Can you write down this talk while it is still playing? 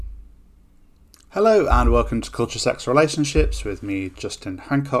Hello and welcome to Culture, Sex, Relationships with me, Justin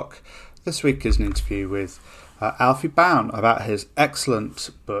Hancock. This week is an interview with Alfie Bown about his excellent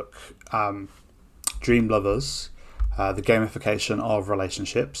book, Dream Lovers, the gamification of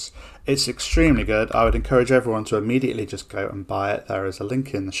relationships. It's extremely good. I would encourage everyone to immediately just go and buy it. There is a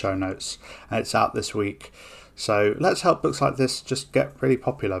link in the show notes and it's out this week. So let's help books like this just get really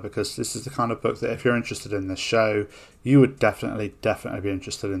popular, because this is the kind of book that if you're interested in this show, you would definitely be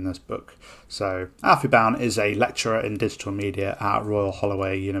interested in this book. So Alfie Bown is a lecturer in digital media at Royal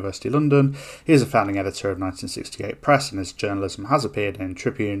Holloway, University London. He is a founding editor of 1968 Press, and his journalism has appeared in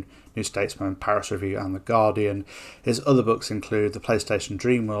Tribune, New Statesman, Paris Review and The Guardian. His other books include The PlayStation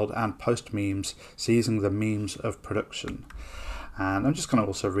Dream World and Post Memes, Seizing the Memes of Production. And I'm just going to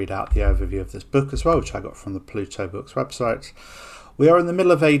also read out the overview of this book as well, which I got from the Pluto Books website. We are in the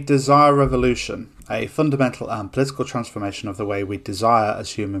middle of a desire revolution, a fundamental and political transformation of the way we desire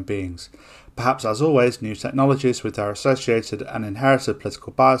as human beings. Perhaps, as always, new technologies with their associated and inherited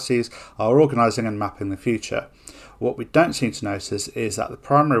political biases are organising and mapping the future. What we don't seem to notice is that the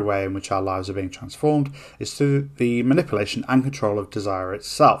primary way in which our lives are being transformed is through the manipulation and control of desire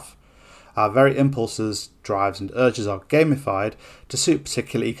itself. Our very impulses, drives and urges are gamified to suit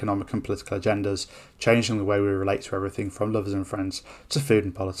particular economic and political agendas, changing the way we relate to everything from lovers and friends to food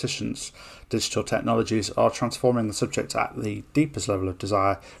and politicians. Digital technologies are transforming the subject at the deepest level of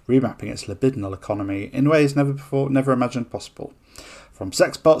desire, remapping its libidinal economy in ways never imagined possible. From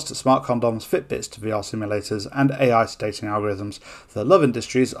sex bots to smart condoms, Fitbits to VR simulators, and AI to dating algorithms, the love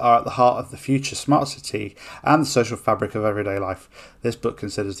industries are at the heart of the future smart city and the social fabric of everyday life. This book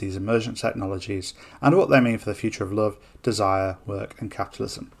considers these emergent technologies and what they mean for the future of love, desire, work, and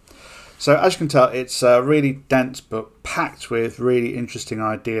capitalism. So as you can tell, it's a really dense book, packed with really interesting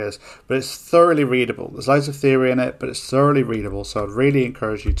ideas, but it's thoroughly readable. There's loads of theory in it, but it's thoroughly readable, so I'd really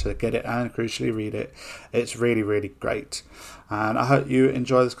encourage you to get it and crucially read it. It's really, really great. And I hope you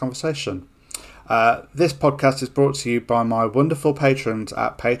enjoy this conversation. This podcast is brought to you by my wonderful patrons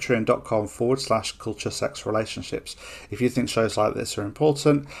at patreon.com/culture sex relationships. If you think shows like this are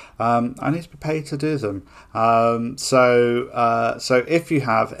important, I need to be paid to do them. So if you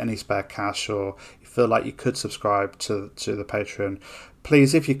have any spare cash or you feel like you could subscribe to the Patreon,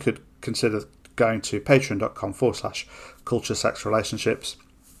 please, if you could consider going to patreon.com/culture sex relationships.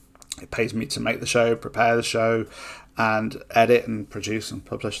 It pays me to make the show, prepare the show, and edit and produce and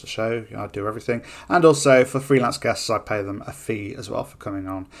publish the show. I do everything. And also for freelance guests, I pay them a fee as well for coming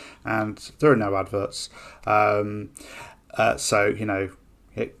on. And there are no adverts.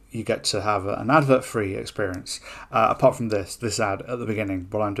 You get to have an advert-free experience, apart from this ad at the beginning,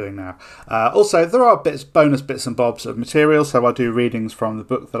 what I'm doing now. Also, there are bonus bits and bobs of material, so I do readings from the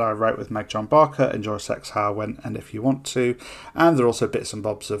book that I wrote with Meg John Barker, Enjoy Sex, How, When, and If You Want To, and there are also bits and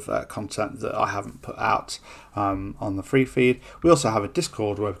bobs of content that I haven't put out on the free feed. We also have a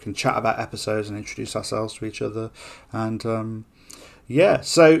Discord where we can chat about episodes and introduce ourselves to each other, and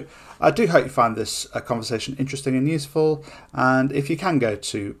so I do hope you find this conversation interesting and useful. And if you can go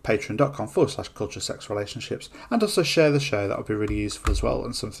to patreon.com/culture sex relationships and also share the show, that would be really useful as well,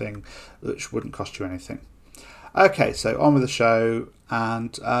 and something which wouldn't cost you anything. Okay, so on with the show,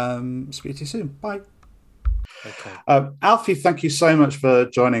 and speak to you soon. Bye. Okay. Alfie, thank you so much for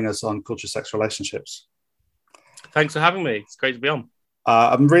joining us on Culture, Sex, Relationships. Thanks for having me. It's great to be on.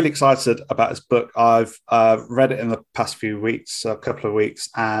 I'm really excited about this book. I've read it in the past few weeks, a couple of weeks,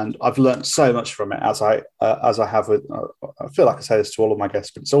 and I've learned so much from it, as I have with. I feel like I say this to all of my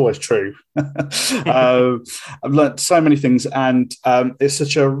guests, but it's always true. I've learned so many things, and it's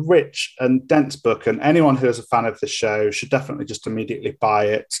such a rich and dense book. And anyone who is a fan of this show should definitely just immediately buy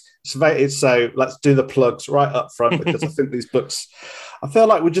it. So let's do the plugs right up front, because I think these books, I feel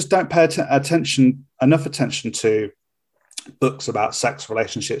like we just don't pay enough attention to books about sex,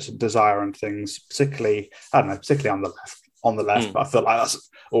 relationships, and desire and things, particularly on the left. But I feel like that's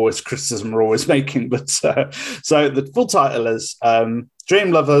always criticism we're always making. But so the full title is Dream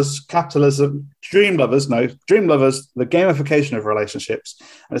Lovers, the Gamification of Relationships,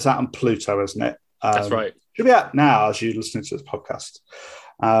 and it's out on Pluto, isn't it? That's right. Should be out now as you're listening to this podcast.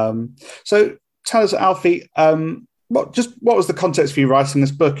 So tell us, Alfie, what was the context for you writing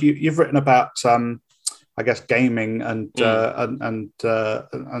this book? You've written about I guess gaming and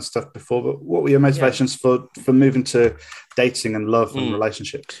stuff before, but what were your motivations for moving to dating and love and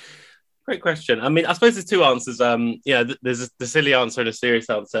relationships? Great question. I mean, I suppose there's two answers. There's the silly answer and a serious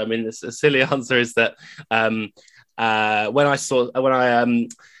answer. I mean, the silly answer is that when I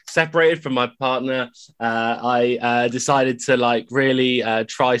separated from my partner, I decided to like really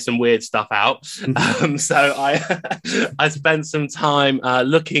try some weird stuff out. So I spent some time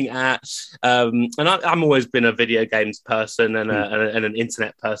looking at, and I'm always been a video games person and an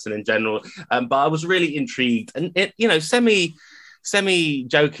internet person in general, but I was really intrigued, and it, you know, semi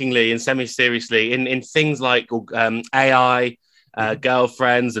jokingly and semi seriously in things like AI.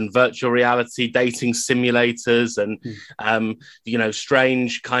 Girlfriends and virtual reality dating simulators and you know,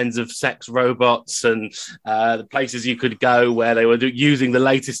 strange kinds of sex robots and the places you could go where they were using the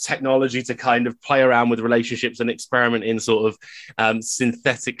latest technology to kind of play around with relationships and experiment in sort of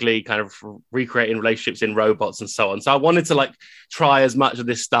synthetically kind of recreating relationships in robots and so on. So I wanted to like try as much of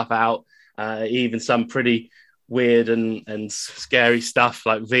this stuff out, even some pretty weird and scary stuff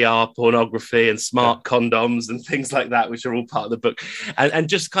like VR pornography and smart condoms and things like that, which are all part of the book, and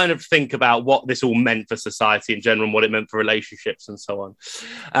just kind of think about what this all meant for society in general and what it meant for relationships and so on.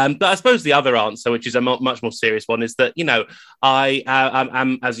 But I suppose the other answer, which is a much more serious one, is that, you know, I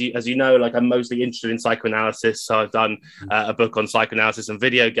am, as you know, like I'm mostly interested in psychoanalysis. So I've done a book on psychoanalysis and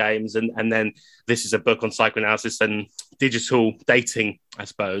video games, and then this is a book on psychoanalysis and digital dating, I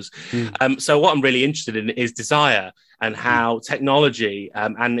suppose. So what I'm really interested in is desire and how technology,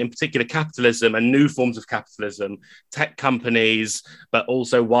 and in particular capitalism and new forms of capitalism, tech companies, but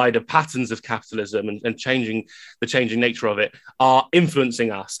also wider patterns of capitalism and changing nature of it, are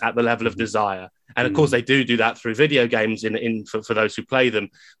influencing us at the level of desire. And of course, they do that through video games for those who play them.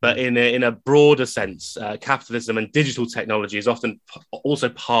 But in a broader sense, capitalism and digital technology is often also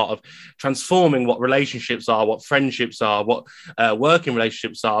part of transforming what relationships are, what friendships are, what working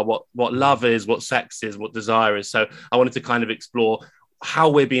relationships are, what love is, what sex is, what desire is. So I wanted to kind of explore how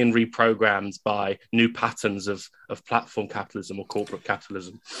we're being reprogrammed by new patterns of platform capitalism or corporate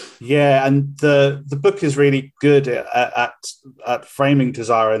capitalism. Yeah, and the book is really good at framing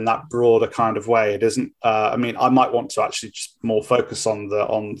desire in that broader kind of way. It isn't. I mean, I might want to actually just more focus on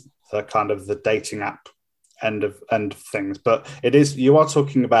the kind of the dating app end of things, but it is, you are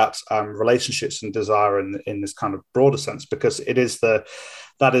talking about relationships and desire in this kind of broader sense, because it is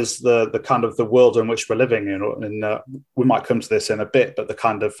that is the kind of the world in which we're living in, and we might come to this in a bit, but the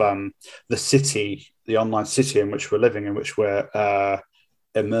kind of the online city in which we're living, in which we're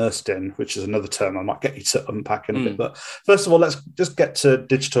immersed in, which is another term I might get you to unpack in a bit. But first of all, let's just get to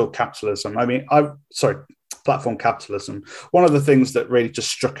digital capitalism. Platform capitalism. One of the things that really just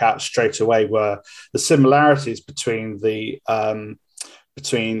struck out straight away were the similarities between the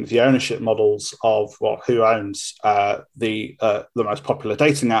ownership models of who owns the most popular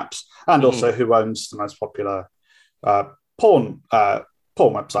dating apps, and also who owns the most popular porn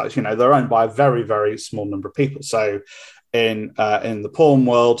websites. You know, they're owned by a very, very small number of people. So in the porn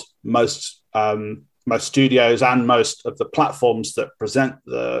world, most studios and most of the platforms that present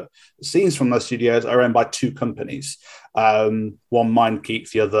the scenes from those studios are owned by two companies. One MindGeek,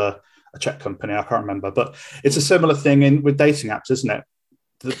 the other a Czech company, I can't remember. But it's a similar thing with dating apps, isn't it?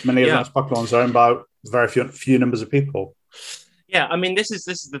 Many of the most popular ones are owned by very few numbers of people. Yeah, I mean, this is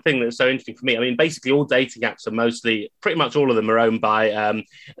the thing that's so interesting for me. I mean, basically, all dating apps are pretty much all of them are owned by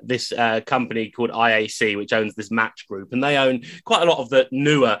this company called IAC, which owns this Match Group, and they own quite a lot of the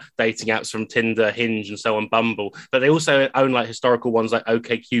newer dating apps from Tinder, Hinge, and so on, Bumble. But they also own like historical ones like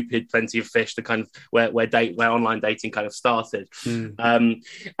OkCupid, Plenty of Fish, the kind of where online dating kind of started. And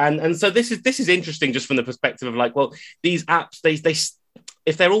so this is interesting just from the perspective of like, well, these apps they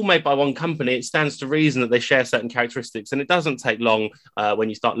if they're all made by one company, it stands to reason that they share certain characteristics. And it doesn't take long when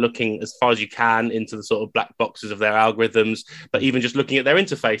you start looking as far as you can into the sort of black boxes of their algorithms, but even just looking at their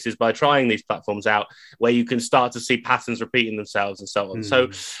interfaces by trying these platforms out, where you can start to see patterns repeating themselves and so on.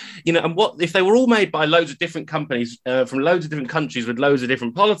 So, you know, and what if they were all made by loads of different companies from loads of different countries with loads of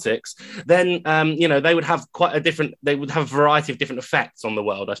different politics, then, you know, they would have they would have a variety of different effects on the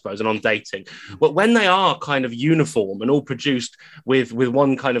world, I suppose, and on dating. But when they are kind of uniform and all produced with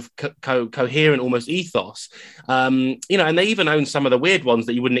one kind of coherent almost ethos, you know, and they even own some of the weird ones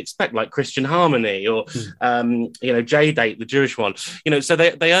that you wouldn't expect, like Christian Harmony or you know, J-Date, the Jewish one, you know, so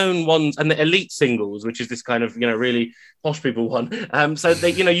they own ones, and the Elite Singles, which is this kind of, you know, really posh people one. So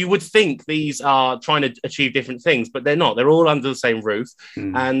they, you know, you would think these are trying to achieve different things, but they're not. They're all under the same roof.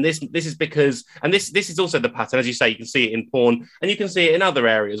 And this is because, and this is also the pattern, as you say, you can see it in porn and you can see it in other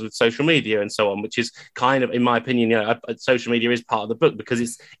areas with social media and so on, which is kind of, in my opinion, you know, social media is part of the book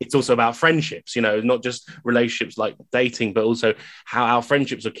because it's also about friendships, you know, not just relationships like dating, but also how our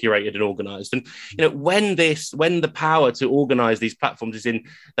friendships are curated and organized. And, you know, when the power to organize these platforms is in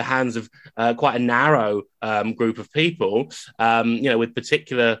the hands of quite a narrow group of people, you know, with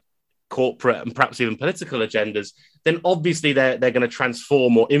particular corporate and perhaps even political agendas, then obviously they're going to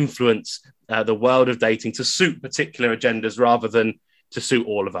transform or influence the world of dating to suit particular agendas rather than to suit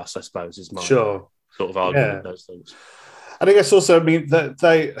all of us, I suppose, is my Sure. sort of argument with those things. And I guess also, I mean, that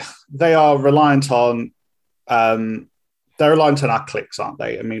they are reliant on they're reliant on our clicks, aren't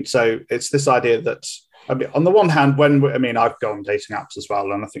they? I mean, so it's this idea that, I mean, on the one hand, I've gone on dating apps as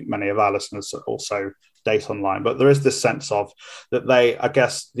well, and I think many of our listeners also date online, but there is this sense of that I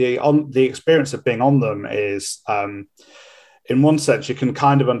guess the experience of being on them is, in one sense, you can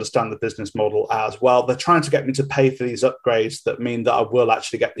kind of understand the business model as well. They're trying to get me to pay for these upgrades that mean that I will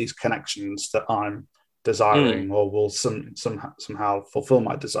actually get these connections that I'm desiring or will somehow fulfill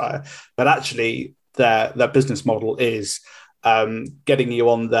my desire. But actually, their business model is getting you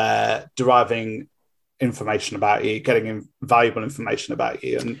on there, deriving information about you, getting valuable information about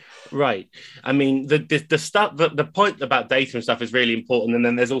you. And right. I mean, the stuff, the point about data and stuff is really important. And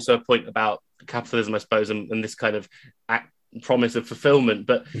then there's also a point about capitalism, I suppose, and this kind of promise of fulfillment.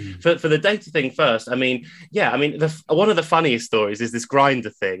 But for the data thing first, I mean, one of the funniest stories is this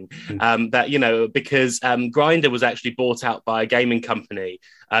Grindr thing, that, because Grindr was actually bought out by a gaming company.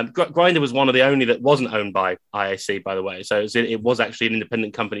 Grindr was one of the only that wasn't owned by IAC, by the way. So it was actually an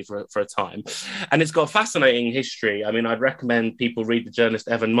independent company for a time. And it's got a fascinating history. I mean, I'd recommend people read the journalist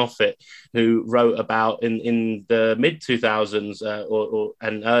Evan Moffat, who wrote about in the mid-2000s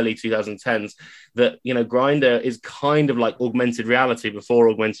and early 2010s that, Grindr is kind of like augmented reality before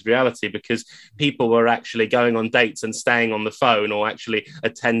augmented reality, because people were actually going on dates and staying on the phone, or actually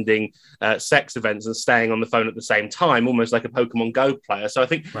attending sex events and staying on the phone at the same time, almost like a Pokemon Go player. So I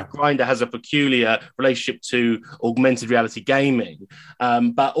think Grindr has a peculiar relationship to augmented reality gaming,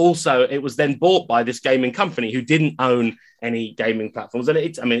 but also it was then bought by this gaming company who didn't own any gaming platforms. And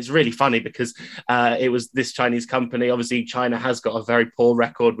it's really funny because it was this Chinese company. Obviously, China has got a very poor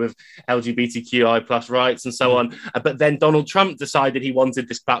record with LGBTQI plus rights and so on. But then Donald Trump decided he wanted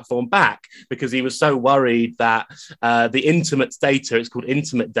this platform back because he was so worried that the intimate data, it's called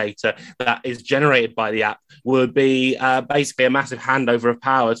intimate data, that is generated by the app would be basically a massive handover of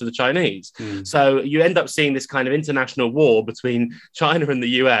power to the Chinese. So you end up seeing this kind of international war between China and the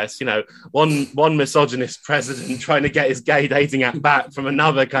US, one misogynist president trying to get his gay dating app back from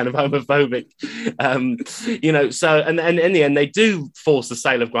another kind of homophobic, so, and in the end, they do force the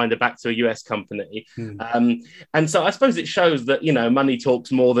sale of Grindr back to a US company. And so I suppose it shows that, money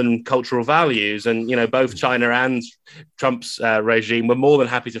talks more than cultural values. And, both China and Trump's regime were more than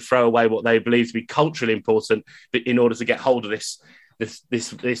happy to throw away what they believe to be culturally important in order to get hold of this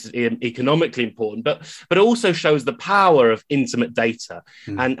economically important, but it also shows the power of intimate data,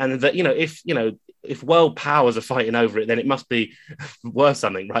 and that if world powers are fighting over it, then it must be worth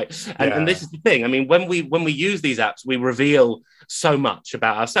something, right? And this is the thing. I mean, when we use these apps, we reveal so much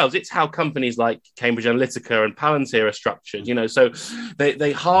about ourselves. It's how companies like Cambridge Analytica and Palantir are structured. So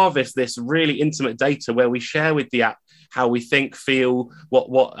they harvest this really intimate data where we share with the app how we think, feel,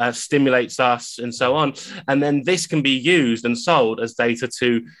 what stimulates us, and so on. And then this can be used and sold as data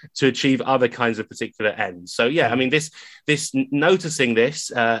to achieve other kinds of particular ends. So I mean, this noticing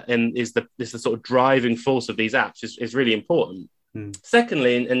this and is the sort of driving force of these apps is really important.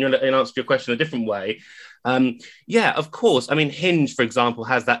 Secondly, and in answer to your question a different way, of course. I mean, Hinge, for example,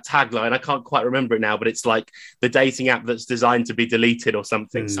 has that tagline. I can't quite remember it now, but it's like the dating app that's designed to be deleted or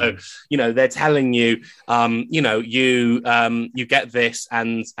something. So, they're telling you, you get this,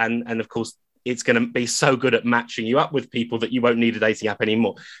 and of course, it's going to be so good at matching you up with people that you won't need a dating app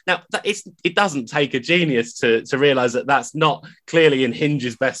anymore. Now, it doesn't take a genius to realize that that's not clearly in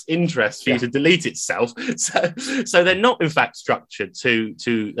Hinge's best interest for you to delete itself. So they're not, in fact, structured to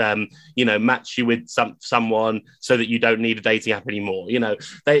match you with someone so that you don't need a dating app anymore.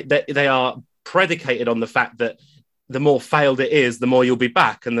 They are predicated on the fact that the more failed it is, the more you'll be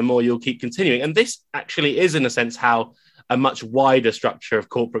back and the more you'll keep continuing. And this actually is, in a sense, how a much wider structure of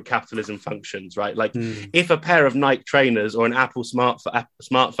corporate capitalism functions, right? Like if a pair of Nike trainers or an Apple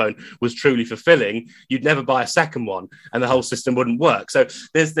smartphone was truly fulfilling, you'd never buy a second one and the whole system wouldn't work. So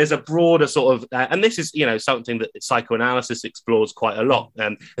there's a broader sort of, and this is, something that psychoanalysis explores quite a lot,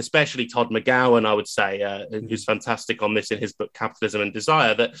 especially Todd McGowan, I would say, who's fantastic on this in his book, Capitalism and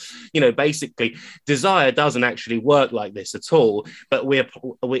Desire, that, basically desire doesn't actually work like this at all. But we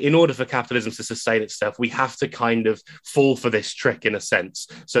in order for capitalism to sustain itself, we have to kind of fall for this trick in a sense,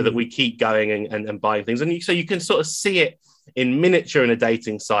 so that we keep going and buying things. And so you can sort of see it in miniature in a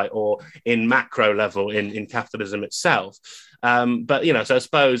dating site or in macro level in capitalism itself. But so I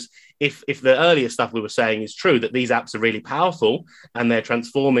suppose if the earlier stuff we were saying is true, that these apps are really powerful and they're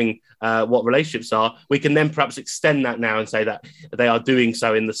transforming what relationships are, we can then perhaps extend that now and say that they are doing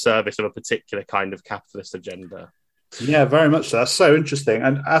so in the service of a particular kind of capitalist agenda. Yeah, very much so. That's so interesting.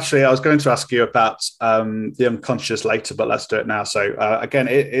 And actually, I was going to ask you about the unconscious later, but let's do it now. So again,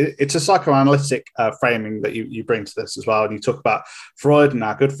 it's a psychoanalytic framing that you bring to this as well. And you talk about Freud and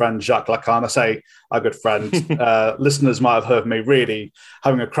our good friend Jacques Lacan. I say our good friend. Listeners might have heard me really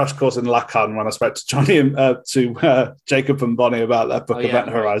having a crash course in Lacan when I spoke to Johnny and to Jacob and Bonnie about that book, Event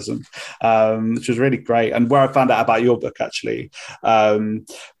Horizon, which was really great. And where I found out about your book, actually.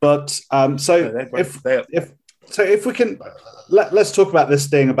 So if we can, let's talk about this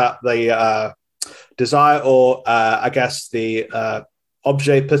thing about the desire, or I guess the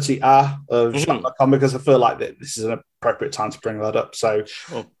objet petit a of Jacques Lacan, because I feel like this is an appropriate time to bring that up. So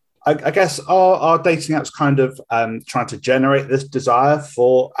I guess our dating apps kind of trying to generate this desire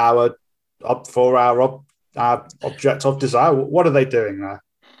for our object of desire. What are they doing there?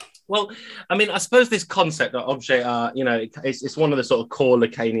 Well, I mean, I suppose this concept of objet art, it's one of the sort of core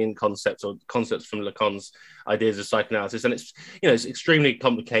Lacanian concepts, or concepts from Lacan's ideas of psychoanalysis, and it's extremely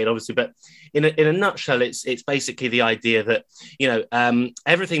complicated, obviously. But in a nutshell, it's basically the idea that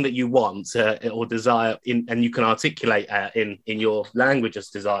everything that you want or desire, and you can articulate in your language as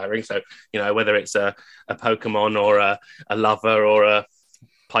desiring. So whether it's a Pokemon or a lover or a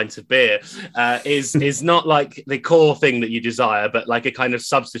pint of beer is not like the core thing that you desire, but like a kind of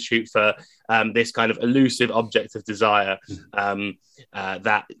substitute for this kind of elusive object of desire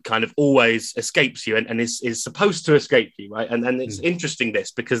that kind of always escapes you and is supposed to escape you, right? And it's interesting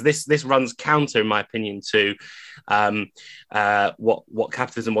because this runs counter, in my opinion, to what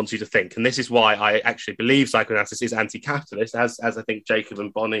capitalism wants you to think. And this is why I actually believe psychoanalysis is anti-capitalist, as I think Jacob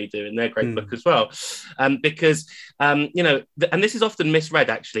and Bonnie do in their great book as well. Because and this is often misread,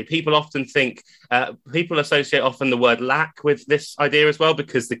 actually. People often think, people associate often the word lack with this idea as well,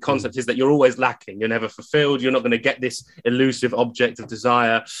 because the concept is that you're always lacking, you're never fulfilled, you're not going to get this elusive object of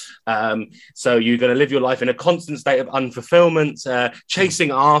desire. So you're going to live your life in a constant state of unfulfillment,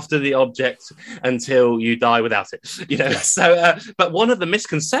 chasing after the object until you die without it. So but one of the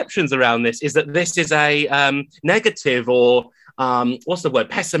misconceptions around this is that this is a negative or what's the word,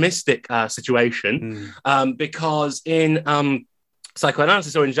 pessimistic situation, because in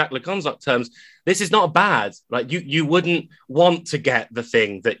psychoanalysis, or in Jacques Lacan's terms, this is not bad. Like you wouldn't want to get the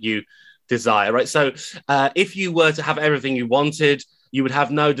thing that you desire, right? So if you were to have everything you wanted, you would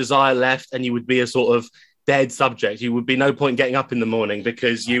have no desire left, and you would be a sort of dead subject. You would be no point getting up in the morning,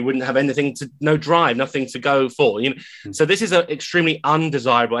 because you wouldn't have no drive, nothing to go for. So this is extremely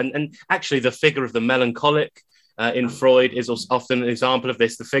undesirable. And actually, the figure of the melancholic in Freud is often an example of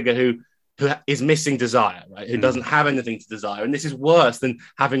this. The figure who is missing desire, right? Who doesn't have anything to desire, and this is worse than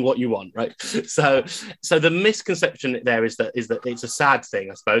having what you want, right? So the misconception there is that it's a sad thing,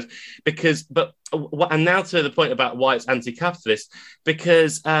 I suppose, and now to the point about why it's anti-capitalist,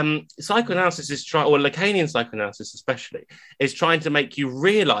 because psychoanalysis is or Lacanian psychoanalysis especially, is trying to make you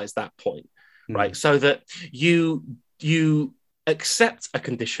realize that point, right? So that you accept a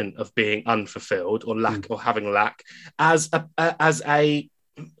condition of being unfulfilled or lack or having lack as a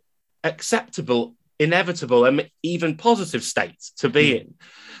acceptable, inevitable, and even positive state to be in,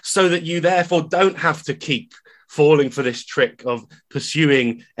 so that you therefore don't have to keep falling for this trick of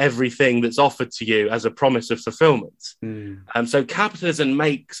pursuing everything that's offered to you as a promise of fulfillment. So capitalism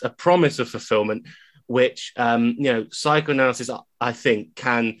makes a promise of fulfillment, which psychoanalysis, I think,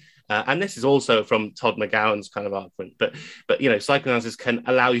 can and this is also from Todd McGowan's kind of argument, but psychoanalysis can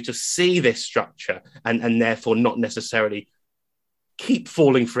allow you to see this structure and therefore not necessarily keep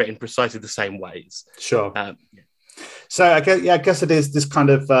falling for it in precisely the same ways. Sure. So I guess it is this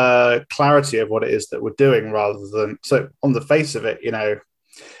kind of clarity of what it is that we're doing, rather than, so on the face of it,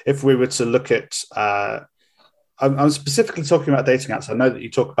 if we were to look at, I'm specifically talking about dating apps. I know that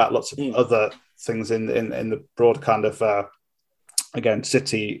you talk about lots of other things in the broad kind of again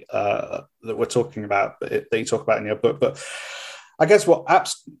city that we're talking about, that you talk about in your book, but I guess what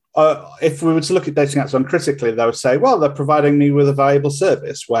apps, if we were to look at dating apps uncritically, they would say, well, they're providing me with a valuable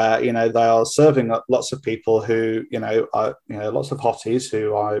service where, they are serving lots of people who, are, lots of hotties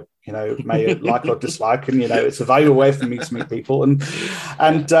who I, may like or dislike. And, it's a valuable way for me to meet people.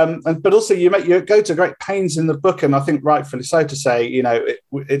 But also you go to great pains in the book, and I think rightfully so, to say,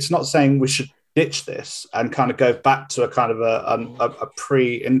 it's not saying we should ditch this and kind of go back to a kind of a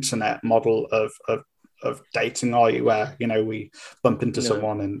pre-internet model of dating, are you, where we bump into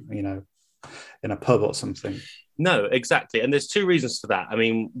someone in a pub or something. No, exactly. And there's two reasons for that. I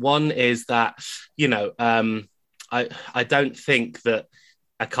mean, one is that I don't think that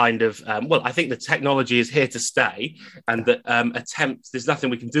a kind of I think the technology is here to stay, and that attempts, there's nothing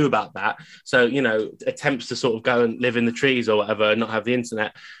we can do about that. So attempts to sort of go and live in the trees or whatever and not have the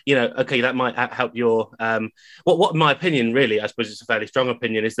internet, okay, that might help your what in my opinion, really, I suppose it's a fairly strong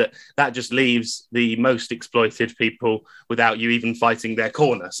opinion, is that just leaves the most exploited people without you even fighting their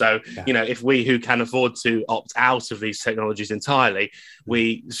corner. So if we who can afford to opt out of these technologies entirely,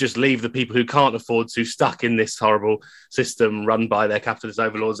 we just leave the people who can't afford to stuck in this horrible system run by their capitalist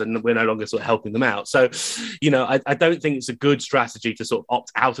overlords, and we're no longer sort of helping them out. So, I don't think it's a good strategy to sort of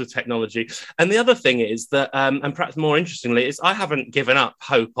opt out of technology. And the other thing is that, and perhaps more interestingly, is I haven't given up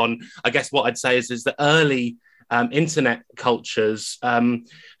hope on, I guess what I'd say is the early internet cultures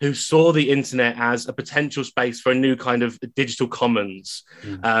who saw the internet as a potential space for a new kind of digital commons.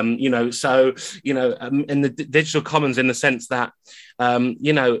 In the digital commons, in the sense that,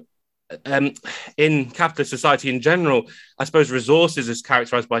 in capitalist society in general, I suppose resources is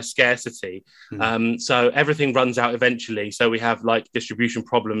characterized by scarcity. So everything runs out eventually. So we have like distribution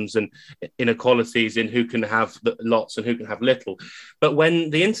problems and inequalities in who can have lots and who can have little. But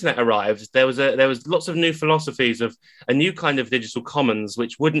when the internet arrived, there was lots of new philosophies of a new kind of digital commons,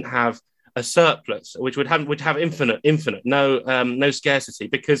 which wouldn't have a surplus, which would have infinite, no scarcity,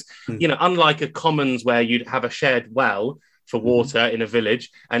 because unlike a commons where you'd have a shared well for water in a village,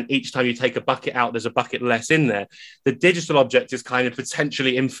 and each time you take a bucket out, there's a bucket less in there. The digital object is kind of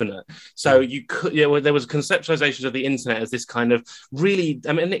potentially infinite. So you could, there was conceptualizations of the internet as this kind of really,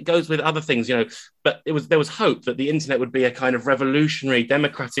 I mean, it goes with other things, but there was hope that the internet would be a kind of revolutionary,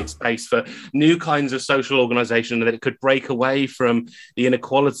 democratic space for new kinds of social organization, and that it could break away from the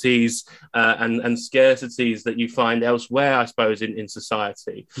inequalities and scarcities that you find elsewhere, I suppose, in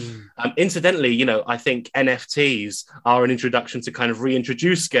society. Incidentally, I think NFTs are an introduction to kind of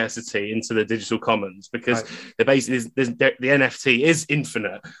reintroduce scarcity into the digital commons, because the NFT is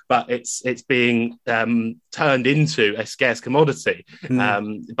infinite, but it's being turned into a scarce commodity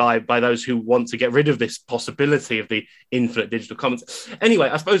by those who want to get rid of this possibility of the infinite digital commons. Anyway,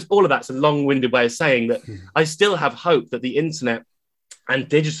 I suppose all of that's a long-winded way of saying that I still have hope that the internet and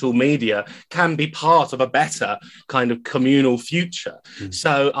digital media can be part of a better kind of communal future.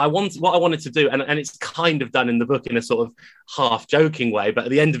 So what I wanted to do, and it's kind of done in the book in a sort of half joking way, but at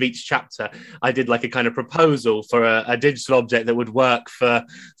the end of each chapter, I did like a kind of proposal for a digital object that would work for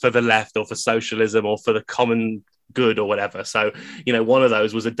the left or for socialism or for the common good or whatever. So, one of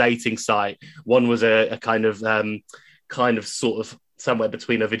those was a dating site. One was a kind of sort of somewhere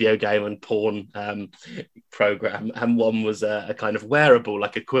between a video game and porn program, and one was a kind of wearable,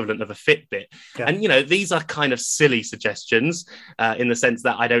 like equivalent of a Fitbit. And these are kind of silly suggestions in the sense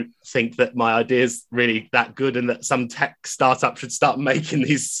that I don't think that my idea is really that good, and that some tech startup should start making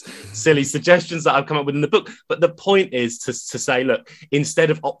these silly suggestions that I've come up with in the book. But the point is to say, look, instead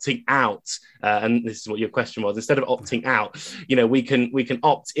of opting out, and this is what your question was, instead of opting out, we can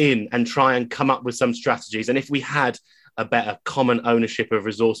opt in and try and come up with some strategies. And if we had a better common ownership of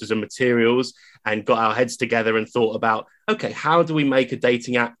resources and materials, and got our heads together and thought about, okay, how do we make a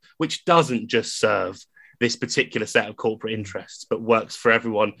dating app which doesn't just serve this particular set of corporate interests, but works for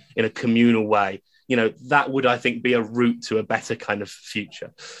everyone in a communal way? That would, I think, be a route to a better kind of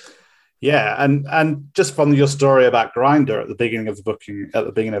future. Yeah, and just from your story about Grindr at the beginning of the book, at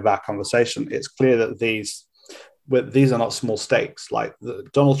the beginning of our conversation, it's clear that these are not small stakes. Like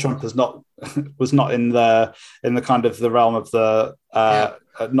Donald Trump was not in the kind of the realm of the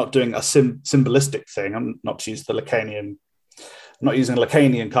not doing a symbolistic thing. I'm not to use the Lacanian. I'm not using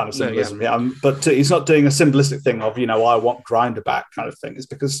Lacanian kind of symbolism, but he's not doing a symbolistic thing of I want Grindr back kind of thing. It's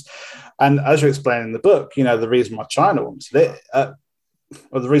because, and as you explain in the book, the reason why China wants it, or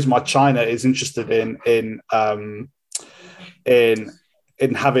the reason why China is interested in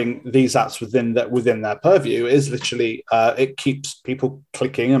having these apps within their purview is literally it keeps people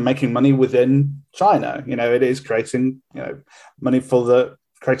clicking and making money within China. It is creating money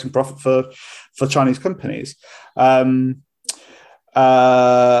creating profit for Chinese companies. But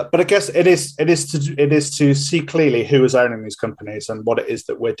I guess it is to see clearly who is owning these companies and what it is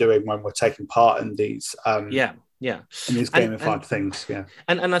that we're doing when we're taking part in these in these gamified things.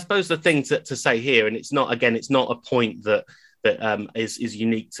 And I suppose the thing to say here, and it's not a point that is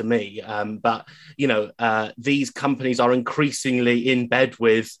unique to me. But these companies are increasingly in bed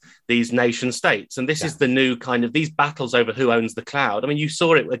with these nation states, and this is the new kind of these battles over who owns the cloud. I mean, you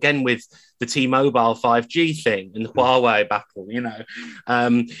saw it again with the T-Mobile 5G thing and the Huawei battle.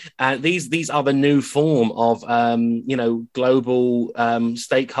 These are the new form of global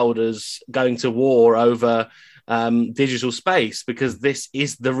stakeholders going to war over digital space, because this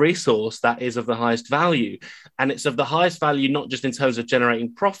is the resource that is of the highest value. And it's of the highest value, not just in terms of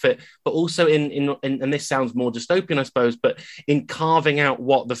generating profit, but also in and this sounds more dystopian, I suppose, but in carving out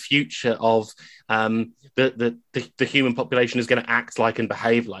what the future of the human population is going to act like and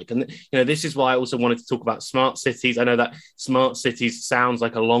behave like. And this is why I also wanted to talk about smart cities. I know that smart cities sounds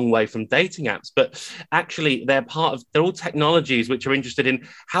like a long way from dating apps, but actually they're all technologies which are interested in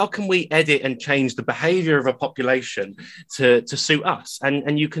how can we edit and change the behavior of a population to suit us.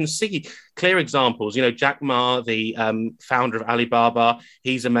 And you can see clear examples. Jack Ma, the founder of Alibaba,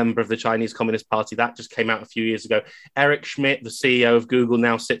 he's a member of the Chinese Communist Party. That just came out a few years ago. Eric Schmidt, the CEO of Google,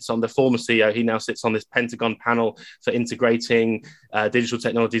 the former CEO, he now sits on this Pentagon panel for integrating digital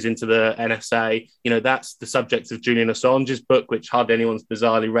technologies into the NSA. That's the subject of Julian Assange's book, which hardly anyone's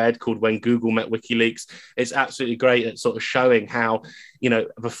bizarrely read, called When Google Met WikiLeaks. It's absolutely great at sort of showing how,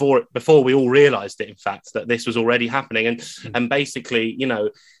 before we all realized it, in fact, that this was already happening. And basically,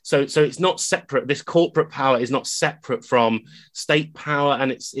 so it's not separate. This corporate power is not separate from state power.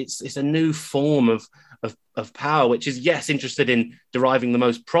 And it's a new form of power, which is, yes, interested in deriving the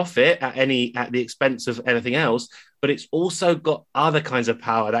most profit at the expense of anything else, but it's also got other kinds of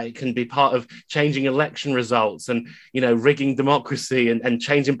power that it can be part of changing election results and, rigging democracy and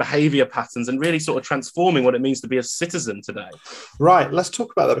changing behavior patterns and really sort of transforming what it means to be a citizen today. Right. Let's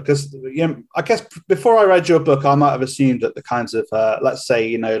talk about that, because, I guess before I read your book, I might have assumed that the kinds of, let's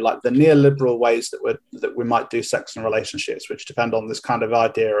say, like the neoliberal ways that we might do sex and relationships, which depend on this kind of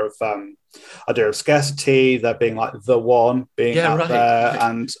idea of scarcity, there being like the one being out there,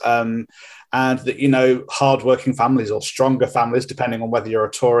 and that, hardworking families or stronger families, depending on whether you're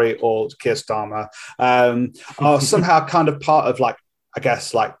a Tory or Keir Starmer, are somehow kind of part of, like, I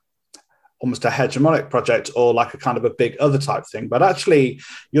guess, like almost a hegemonic project or like a kind of a big other type thing. But actually,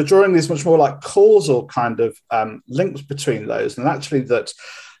 you're drawing these much more like causal kind of links between those, and actually that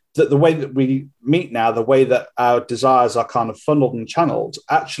the way that we meet now, the way that our desires are kind of funneled and channeled,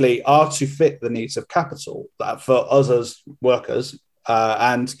 actually are to fit the needs of capital for us as workers.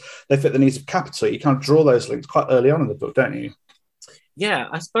 And they fit the needs of capital. You kind of draw those links quite early on in the book, don't you? Yeah,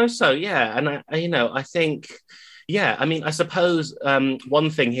 I suppose so. Yeah. And I think, I suppose one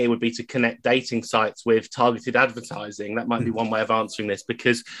thing here would be to connect dating sites with targeted advertising. That might be one way of answering this,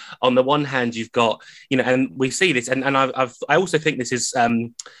 because on the one hand, you've got, and we see this, and I also think this is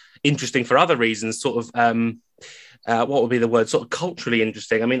interesting for other reasons, sort of, what would be the word, sort of culturally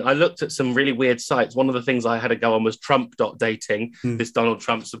interesting. I mean, I looked at some really weird sites. One of the things I had to go on was Trump.dating, this Donald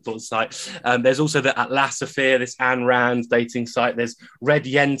Trump support site. There's also the Atlasosphere, this Ayn Rand dating site. There's Red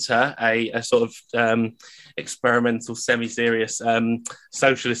Yenta, a sort of experimental, semi-serious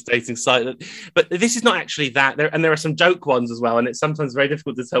socialist dating site. But this is not actually that. There are some joke ones as well, and it's sometimes very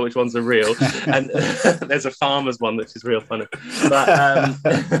difficult to tell which ones are real. And there's a farmer's one which is real funny. But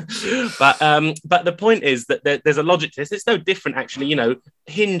but the point is that there's a logic to this. It's no different, actually.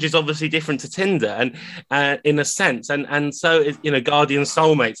 Hinge is obviously different to Tinder, and in a sense, and so is, Guardian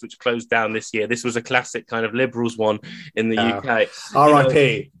Soulmates, which closed down this year. This was a classic kind of liberals one in the UK.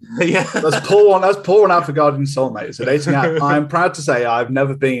 R.I.P. Yeah, let's pour one out for Guardian Soulmates. A dating app I'm proud to say I've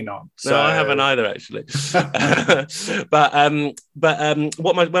never been on. So. No, I haven't either, actually. But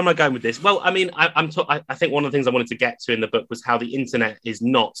where am I going with this? Well, I mean, I think one of the things I wanted to get to in the book was how the internet is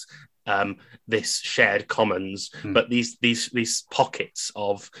not this shared commons, but these pockets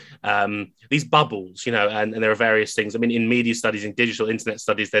of these bubbles, and there are various things. I mean, in media studies, in digital internet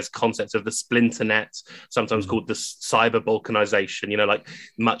studies, there's concepts of the splinternet, sometimes called the cyber balkanization, like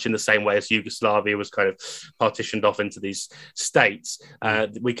much in the same way as Yugoslavia was kind of partitioned off into these states.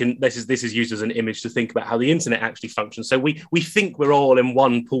 This is used as an image to think about how the internet actually functions. So we think we're all in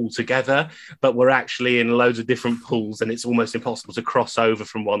one pool together, but we're actually in loads of different pools, and it's almost impossible to cross over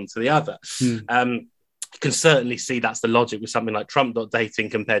from one to the other. You can certainly see that's the logic with something like Trump.dating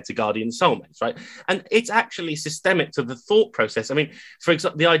compared to Guardian Soulmates, right? And it's actually systemic to the thought process. I mean, for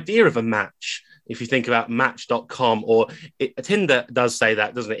example, the idea of a match, if you think about Match.com, or Tinder does say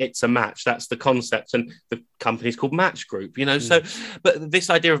that, doesn't it? It's a match. That's the concept. And the company's called Match Group, So, but this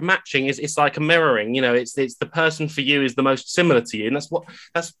idea of matching it's like a mirroring, it's the person for you is the most similar to you. And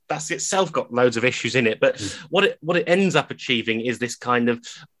that's itself got loads of issues in it. But what it ends up achieving is this kind of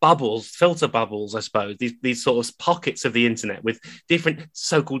bubbles, filter bubbles, I suppose, these sort of pockets of the internet with different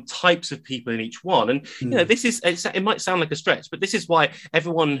so-called types of people in each one. And, this is, it might sound like a stretch, but this is why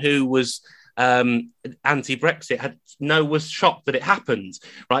everyone who was anti-Brexit was shocked that it happened,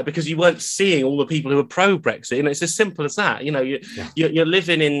 right? Because you weren't seeing all the people who were pro-Brexit. You know, it's as simple as that. You know, you're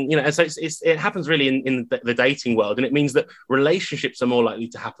living in, you know, and so it happens really in the dating world, and it means that relationships are more likely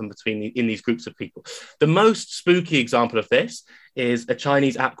to happen in these groups of people. The most spooky example of this is a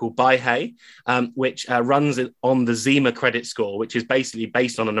Chinese app called Baihei, which runs on the Zima credit score, which is basically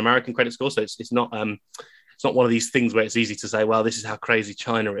based on an American credit score. So it's not one of these things where it's easy to say, well, this is how crazy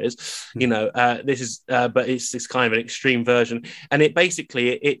China is, you know. But it's kind of an extreme version, and it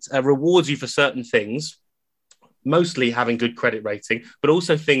basically rewards you for certain things. Mostly having good credit rating, but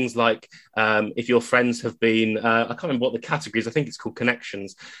also things like if your friends have been, I can't remember what the categories, I think it's called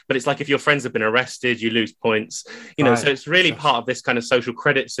connections, but it's like if your friends have been arrested, you lose points, you know, so it's really part of this kind of social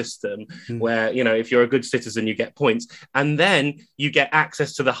credit system where, you know, if you're a good citizen, you get points, and then you get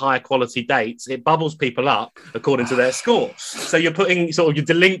access to the higher quality dates. It bubbles people up according to their score. So you're putting sort of your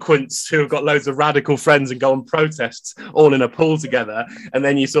delinquents who have got loads of radical friends and go on protests all in a pool together, and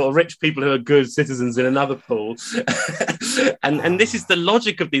then you sort of rich people who are good citizens in another pool. and this is the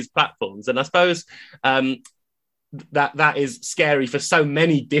logic of these platforms, and I suppose that is scary for so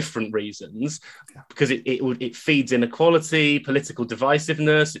many different reasons, because it feeds inequality, political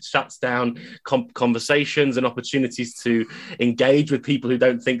divisiveness, it shuts down conversations and opportunities to engage with people who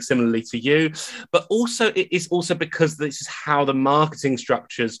don't think similarly to you. But also it is also because this is how the marketing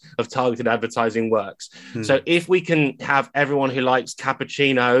structures of targeted advertising works. So if we can have everyone who likes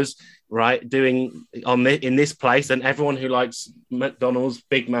cappuccinos, right, doing in this place, and everyone who likes McDonald's,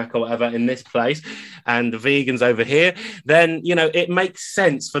 Big Mac or whatever in this place, and the vegans over here, then, you know, it makes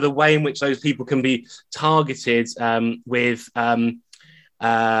sense for the way in which those people can be targeted with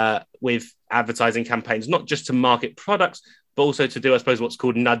advertising campaigns, not just to market products, but also to do, I suppose, what's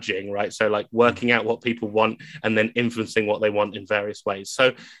called nudging, right? So like working out what people want and then influencing what they want in various ways.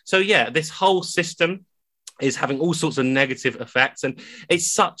 So yeah, this whole system is having all sorts of negative effects, and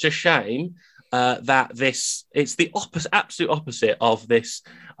it's such a shame that it's the absolute opposite of this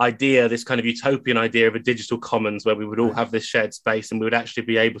idea, this kind of utopian idea of a digital commons where we would all have this shared space and we would actually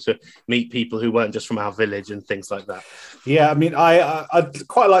be able to meet people who weren't just from our village and things like that. Yeah, I mean, I'd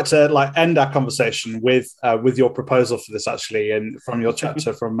quite like to end our conversation with your proposal for this, actually, and from your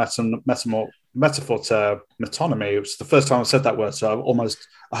chapter from metaphor to metonymy. It was the first time I said that word, so I've almost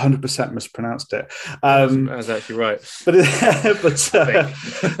 100% mispronounced it. That's actually right.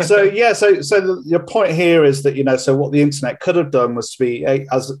 So your point here is that, you know, so what the internet could have done was to be,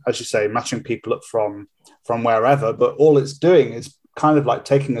 as you say, matching people up from wherever, but all it's doing is kind of like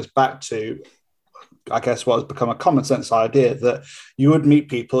taking us back to, I guess, what has become a common sense idea that you would meet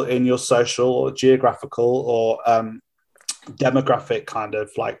people in your social or geographical or demographic kind of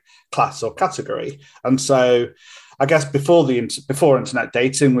like class or category. And so I guess before internet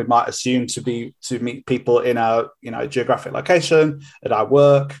dating, we might assume to meet people in our, you know, geographic location, at our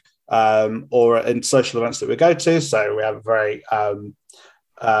work, or in social events that we go to. So we have a very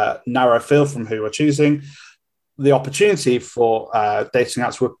narrow field from who we're choosing. The opportunity for dating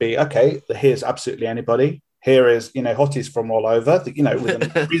apps would be, okay, here's absolutely anybody. Here is, you know, hotties from all over, you know,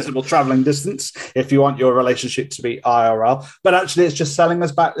 within a reasonable traveling distance if you want your relationship to be IRL. But actually, it's just selling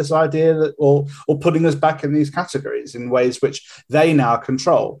us back this idea that, or putting us back in these categories in ways which they now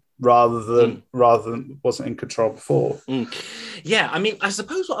control rather than wasn't in control before. Yeah, I mean, I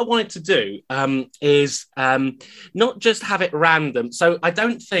suppose what I wanted to do is not just have it random. So I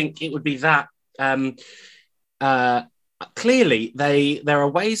don't think it would be that. Clearly, there are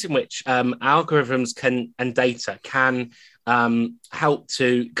ways in which algorithms and data can help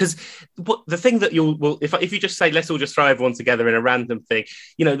to, because the thing that if you just say, let's all just throw everyone together in a random thing,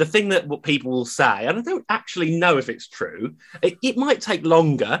 you know, the thing that what people will say, and I don't actually know if it's true, it might take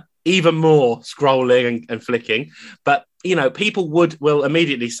longer, even more scrolling and flicking, but, you know, people will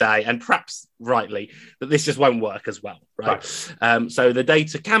immediately say, and perhaps rightly, that this just won't work as well, right? So the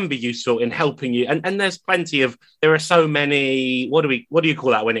data can be useful in helping you, and there are so many, what do you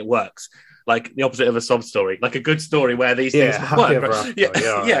call that when it works? Like the opposite of a sob story, like a good story where these things work.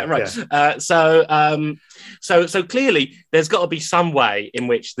 Right? So clearly there's got to be some way in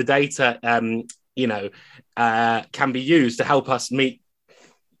which the data, can be used to help us meet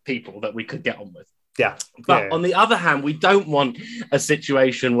people that we could get on with. But on the other hand, we don't want a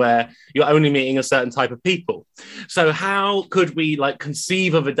situation where you're only meeting a certain type of people. So how could we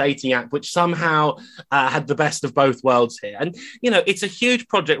conceive of a dating app which somehow had the best of both worlds here? And, you know, it's a huge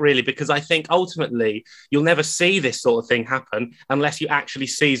project really, because I think ultimately you'll never see this sort of thing happen unless you actually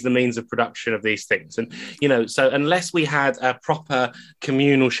seize the means of production of these things. And, you know, so unless we had a proper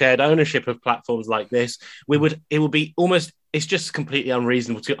communal shared ownership of platforms like this, it would be almost it's just completely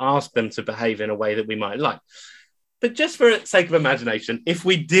unreasonable to ask them to behave in a way that we might like. But just for the sake of imagination, if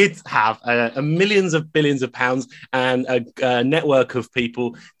we did have a millions of billions of pounds and a network of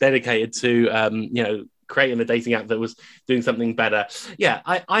people dedicated to, creating a dating app that was doing something better,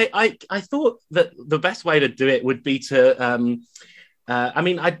 I thought that the best way to do it would be to,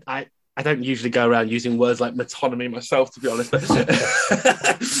 I don't usually go around using words like metonymy myself, to be honest. But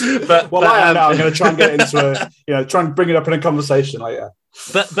I am now. I'm going to try and get into try and bring it up in a conversation later.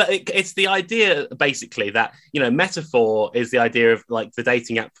 But it's the idea basically that metaphor is the idea of like the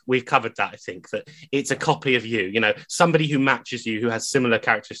dating app. We've covered that. I think that it's a copy of you. Somebody who matches you, who has similar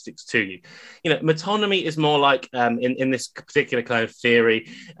characteristics to you. Metonymy is more like in this particular kind of theory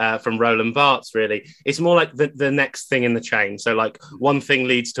from Roland Barthes. Really, it's more like the next thing in the chain. So like one thing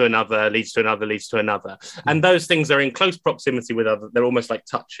leads to another, leads to another, leads to another, and those things are in close proximity with other. They're almost like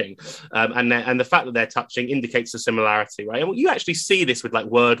touching, and the fact that they're touching indicates a similarity, right? And you actually see this with like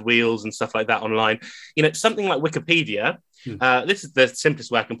word wheels and stuff like that online. Something like Wikipedia. This is the simplest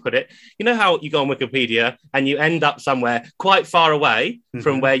way I can put it. You know how you go on Wikipedia and you end up somewhere quite far away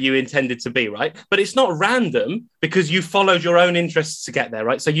from where you intended to be, right? But it's not random because you followed your own interests to get there,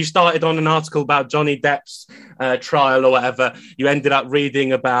 right? So you started on an article about Johnny Depp's trial or whatever. You ended up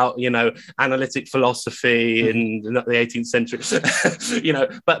reading about, analytic philosophy in the 18th century,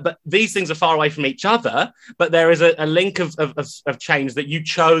 but these things are far away from each other, but there is a link of change that you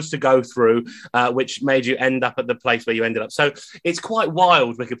chose to go through, which made you end up at the place where you ended up. So it's quite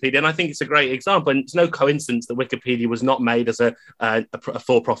wild, Wikipedia, and I think it's a great example. And it's no coincidence that Wikipedia was not made as a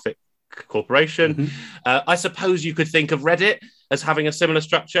for-profit corporation. I suppose you could think of Reddit as having a similar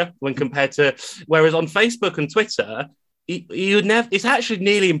structure when compared to, whereas on Facebook and Twitter, it's actually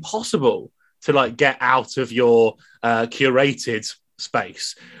nearly impossible to like get out of your curated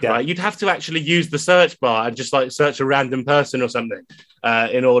space, right? You'd have to actually use the search bar and just like search a random person or something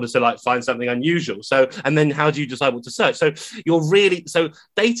in order to like find something unusual. So, and then how do you decide what to search? So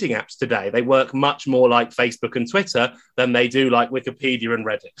dating apps today, they work much more like Facebook and Twitter than they do like Wikipedia and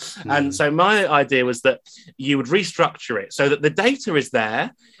Reddit. And so my idea was that you would restructure it so that the data is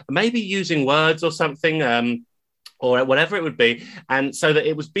there, maybe using words or something, or whatever it would be, and so that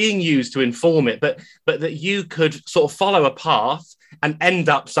it was being used to inform it, but that you could sort of follow a path and end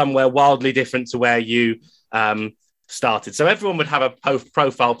up somewhere wildly different to where you started. So everyone would have a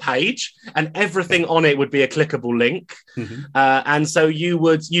profile page, and everything on it would be a clickable link. And so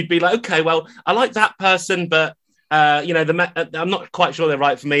you'd be like, okay, well, I like that person, but I'm not quite sure they're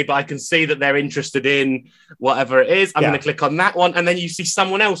right for me, but I can see that they're interested in whatever it is. I'm going to click on that one. And then you see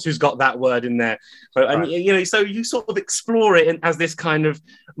someone else who's got that word in there. And, so you sort of explore it as this kind of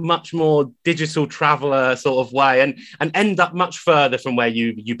much more digital traveler sort of way and end up much further from where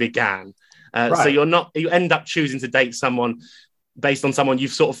you began. So you end up choosing to date someone based on someone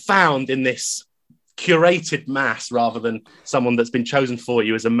you've sort of found in this curated mass rather than someone that's been chosen for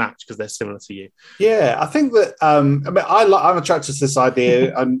you as a match because they're similar to you. Yeah, I think that I'm attracted to this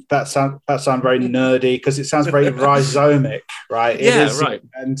idea, and that sounds very nerdy because it sounds very rhizomic, right? Right.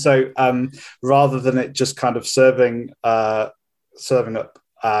 And so rather than it just kind of serving up,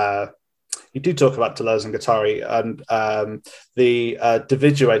 you do talk about Deleuze and Guattari and the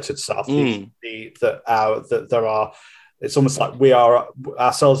individuated stuff. That there are. It's almost like we are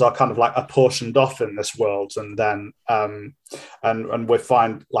ourselves are kind of like apportioned off in this world, and then and we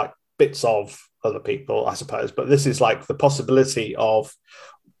find like bits of other people, I suppose. But this is like the possibility of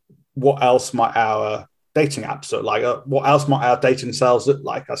what else might our dating apps look like, what else might our dating cells look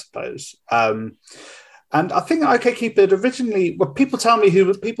like, I suppose. And I think OkCupid originally, people tell me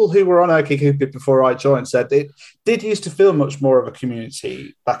people who were on OkCupid before I joined said it did used to feel much more of a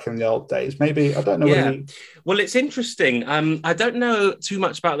community back in the old days. Maybe, I don't know. Yeah. Well, it's interesting. I don't know too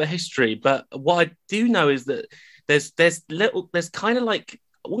much about the history, but what I do know is that there's kind of like,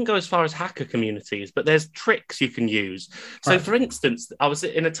 I wouldn't go as far as hacker communities, but there's tricks you can use. So, for instance, I was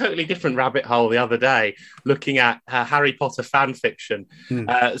in a totally different rabbit hole the other day looking at Harry Potter fan fiction,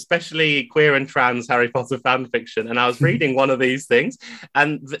 especially queer and trans Harry Potter fan fiction. And I was reading one of these things,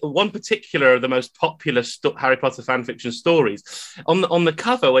 and one particular of the most popular Harry Potter fan fiction stories, on the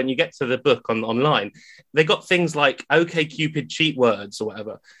cover, when you get to the book online, they got things like OkCupid cheat words or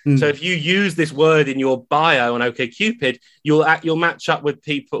whatever. So if you use this word in your bio on OkCupid, you'll match up with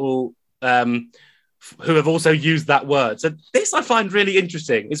people who have also used that word. So this I find really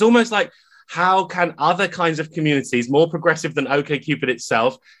interesting. It's almost like, how can other kinds of communities, more progressive than OkCupid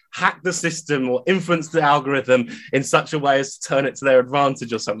itself, hack the system or influence the algorithm in such a way as to turn it to their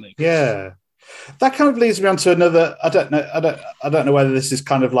advantage or something? Yeah. That kind of leads me on to another. I don't know whether this is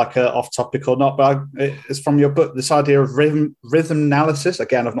kind of like a off topic or not, but it's from your book. This idea of rhythm analysis.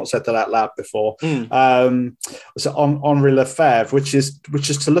 Again, I've not said that out loud before. So on Henri Lefebvre, which is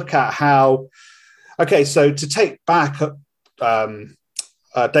to look at how. Okay, so to take back data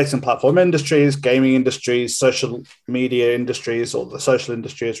and platform industries, gaming industries, social media industries, or the social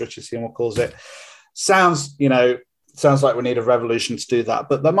industry, as Richard Seymour calls it, sounds like we need a revolution to do that.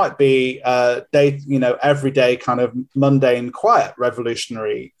 But there might be everyday kind of mundane, quiet,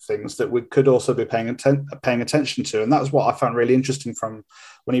 revolutionary things that we could also be paying attention to. And that's what I found really interesting from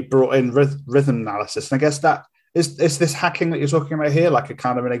when he brought in rhythm analysis. And I guess that is this hacking that you're talking about here, like a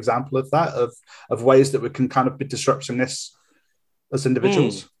kind of an example of that, of ways that we can kind of be disrupting this as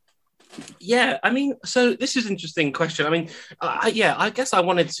individuals. Yeah, I mean, so this is an interesting question. I mean, I guess I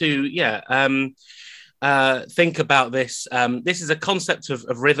wanted to, think about this. This is a concept of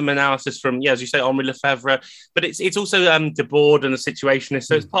rhythm analysis from, as you say, Henri Lefebvre, but it's also Debord and a situationist.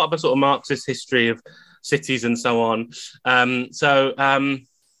 So it's part of a sort of Marxist history of cities and so on. It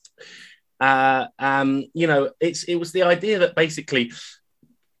was the idea that basically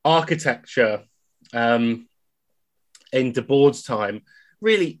architecture in Debord's time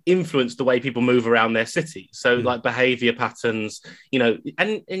really influenced the way people move around their city. So like behavior patterns,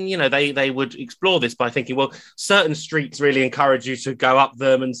 they would explore this by thinking, well, certain streets really encourage you to go up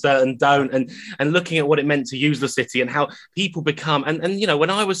them and certain don't, and looking at what it meant to use the city and how people become. And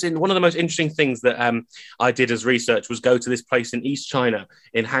when I was in, one of the most interesting things that I did as research was go to this place in East China,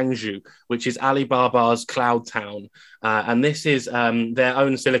 in Hangzhou, which is Alibaba's cloud town. And this is their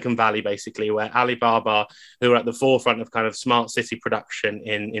own Silicon Valley, basically, where Alibaba, who are at the forefront of kind of smart city production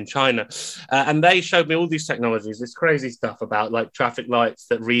in China. And they showed me all these technologies, this crazy stuff about like traffic lights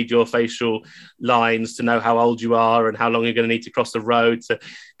that read your facial lines to know how old you are and how long you're going to need to cross the road, to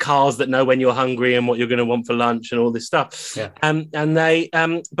cars that know when you're hungry and what you're going to want for lunch and all this stuff. Yeah.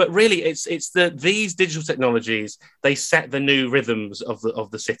 But really it's these digital technologies, they set the new rhythms of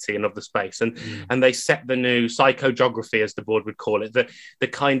the city and of the space. And they set the new psychogeography, as Debord would call it, the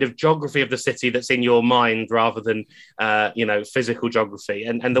kind of geography of the city that's in your mind rather than, physical geography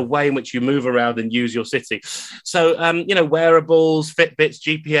and the way in which you move around and use your city. So, wearables, Fitbits,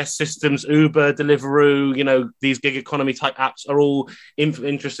 GPS systems, Uber, Deliveroo, these gig economy type apps are all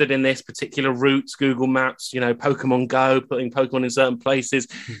interested in this particular routes, Google Maps, Pokemon Go, putting Pokemon in certain places.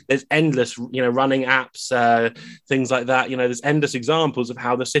 There's endless, running apps, things like that. There's endless examples of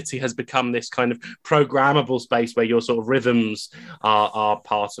how the city has become this kind of programmable space where your sort of rhythms are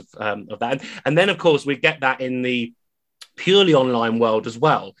part of that. And then, of course, we get that in the purely online world as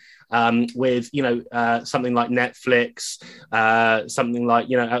well, with something like Netflix, something like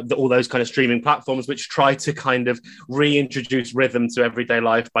all those kind of streaming platforms which try to kind of reintroduce rhythm to everyday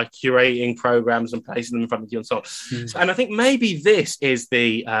life by curating programs and placing them in front of you and so on. And I think maybe this is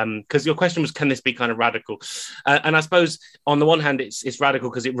the because your question was, can this be kind of radical? And I suppose on the one hand it's radical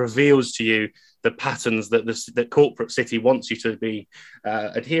because it reveals to you the patterns that the corporate city wants you to be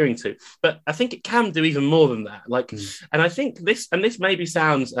adhering to. But I think it can do even more than that. And I think this maybe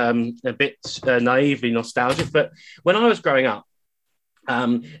sounds a bit naively nostalgic, but when I was growing up,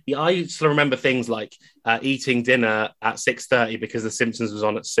 I used to remember things like eating dinner at 6:30 because The Simpsons was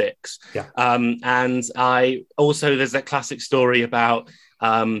on at 6. Yeah. And I also, there's that classic story about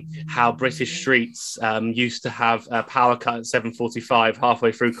how British streets used to have a power cut at 7:45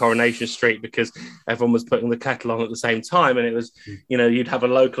 halfway through Coronation Street because everyone was putting the kettle on at the same time, and it was, you'd have a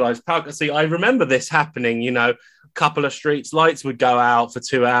localized power cut. See, I remember this happening, a couple of streets lights would go out for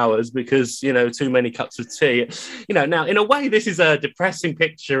 2 hours because too many cups of tea. Now in a way this is a depressing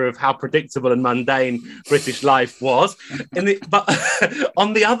picture of how predictable and mundane British life was, but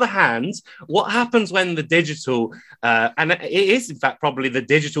on the other hand, what happens when the digital and it is in fact probably the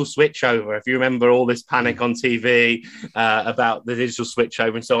digital switchover, if you remember all this panic on TV about the digital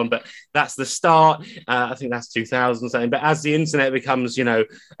switchover and so on, but that's the start. I think that's 2000 something, but as the internet becomes an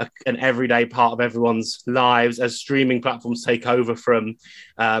everyday part of everyone's lives, as streaming platforms take over from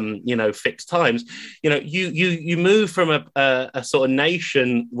fixed times, you move from a sort of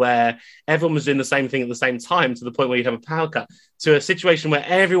nation where everyone was doing the same thing at the same time to the point where you have a power cut, to a situation where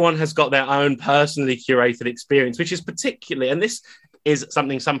everyone has got their own personally curated experience, which is particularly, and this is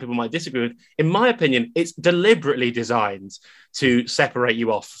something some people might disagree with, in my opinion, it's deliberately designed to separate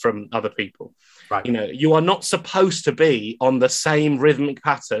you off from other people. Right. You are not supposed to be on the same rhythmic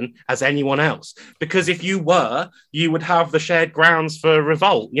pattern as anyone else, because if you were, you would have the shared grounds for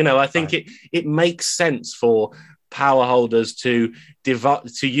revolt. I think it makes sense for power holders to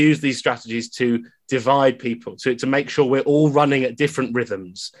use these strategies to divide people, to make sure we're all running at different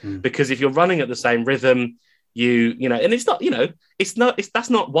rhythms. Because if you're running at the same rhythm, and it's not, that's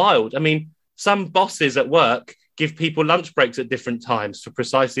not wild. I mean, some bosses at work give people lunch breaks at different times for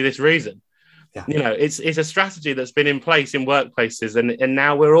precisely this reason. Yeah. It's a strategy that's been in place in workplaces, and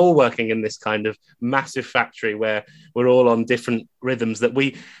now we're all working in this kind of massive factory where we're all on different rhythms that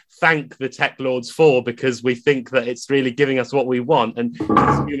we thank the tech lords for, because we think that it's really giving us what we want and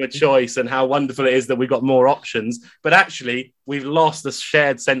consumer choice, and how wonderful it is that we've got more options. But actually, we've lost the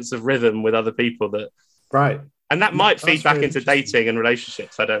shared sense of rhythm with other people Right. And that might feed back into dating and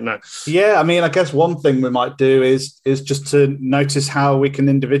relationships. I don't know. Yeah, I mean, I guess one thing we might do is just to notice how we can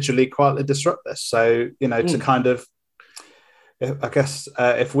individually quietly disrupt this. So, to kind of, I guess,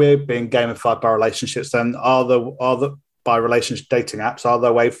 if we're being gamified by relationships, then are the by relationship dating apps, are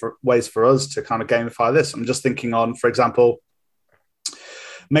there ways for us to kind of gamify this? I'm just thinking on, for example,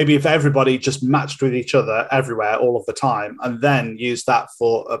 maybe if everybody just matched with each other everywhere all of the time, and then use that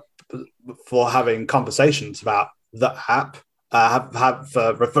for having conversations about the app,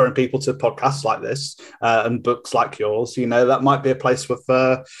 referring people to podcasts like this and books like yours, that might be a place with,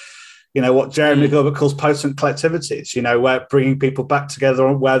 what Jeremy Gilbert calls potent collectivities, where bringing people back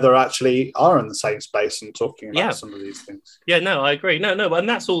together where they actually are in the same space and talking about some of these things. Yeah, no, I agree. No, and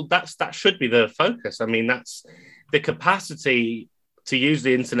that should be the focus. I mean, that's the capacity to use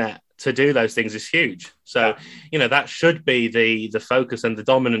the internet to do those things is huge. So, that should be the focus and the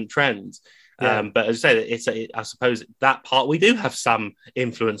dominant trend. Yeah. But as I say, I suppose that part we do have some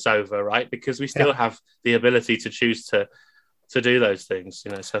influence over, right? Because we still have the ability to choose to do those things,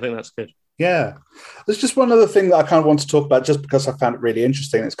 so I think that's good. Yeah. There's just one other thing that I kind of want to talk about, just because I found it really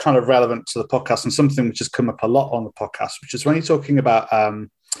interesting. It's kind of relevant to the podcast and something which has come up a lot on the podcast, which is when you're talking about,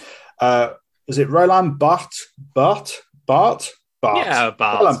 is it Roland Barthes? Yeah,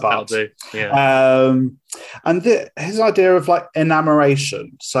 Roland Barthes. That'll do. Yeah. And his idea of like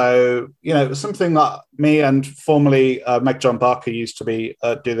enamoration. So, something that me and formerly Meg John Barker used to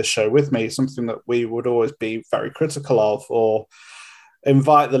do the show with me, something that we would always be very critical of, or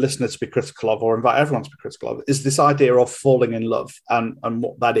invite the listener to be critical of, or invite everyone to be critical of, is this idea of falling in love and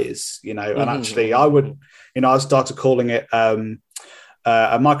what that is, and actually I would, I started calling it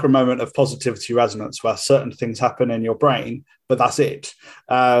a micro moment of positivity resonance, where certain things happen in your brain, but that's it.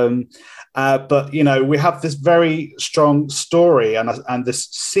 But we have this very strong story and this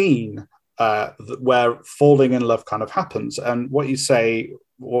scene where falling in love kind of happens. And what you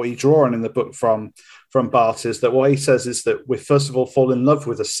draw on in the book from Barthes is that what he says is that we first of all fall in love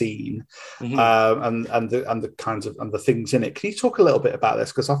with a scene, and the kinds of and the things in it. Can you talk a little bit about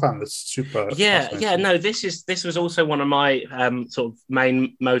this, because I found this super fascinating. No, this was also one of my sort of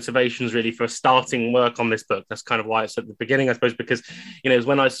main motivations really for starting work on this book. That's kind of why it's at the beginning, I suppose, because it was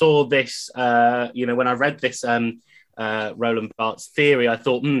when I saw this, when I read this Roland Barthes theory, I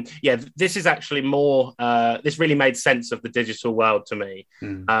thought, this is actually more, this really made sense of the digital world to me.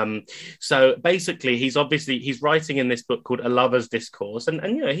 So basically, he's writing in this book called A Lover's Discourse, and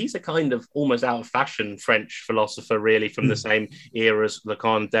he's a kind of almost out of fashion French philosopher, really, from the same era as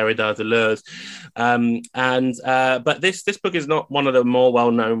Lacan, Derrida, Deleuze. But this book is not one of the more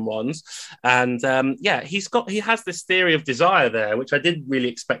well-known ones. And he has this theory of desire there, which I didn't really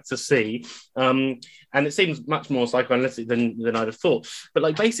expect to see. And it seems much more psychoanalytic than I'd have thought. But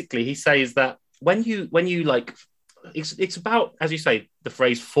like basically, he says that when you like, it's about, as you say, the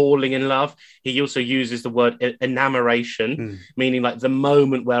phrase falling in love. He also uses the word enamoration, meaning like the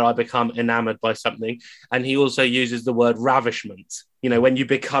moment where I become enamored by something. And he also uses the word ravishment, when you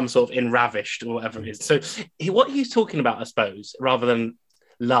become sort of enravished or whatever it is. So what he's talking about, I suppose, rather than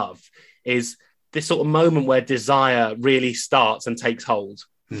love, is this sort of moment where desire really starts and takes hold.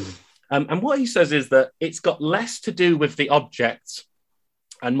 And what he says is that it's got less to do with the object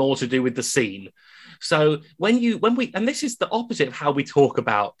and more to do with the scene. So and this is the opposite of how we talk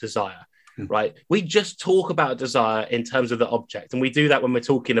about desire, right? We just talk about desire in terms of the object. And we do that when we're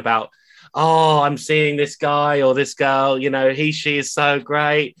talking about, I'm seeing this guy or this girl, she is so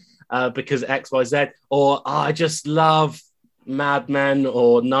great because X, Y, Z, or I just love Mad Men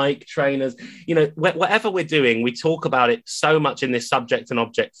or Nike trainers, whatever we're doing, we talk about it so much in this subject and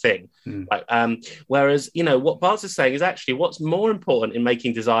object thing. Right? Whereas, what Barthes is saying is actually what's more important in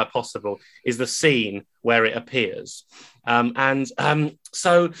making desire possible is the scene where it appears.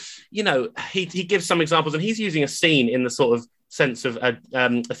 So, he gives some examples, and he's using a scene in the sort of sense of a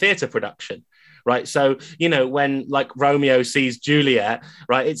theatre production, right? So, you know, when like Romeo sees Juliet,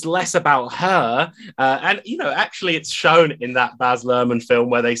 right, it's less about her. And, you know, actually it's shown in that Baz Luhrmann film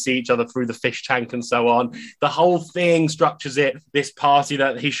where they see each other through the fish tank and so on. The whole thing structures it, this party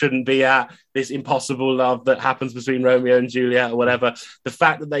that he shouldn't be at, this impossible love that happens between Romeo and Juliet or whatever. The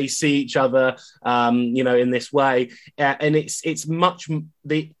fact that they see each other, you know, in this way, and it's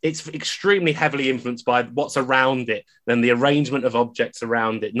extremely heavily influenced by what's around it and the arrangement of objects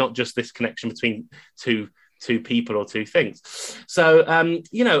around it, not just this connection between two people or two things. So,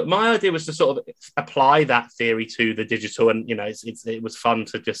 you know, my idea was to sort of apply that theory to the digital, and, you know, it was fun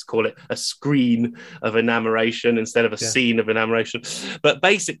to just call it a screen of enamoration instead of a scene of enamoration. But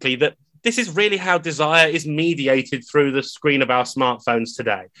basically that this is really how desire is mediated through the screen of our smartphones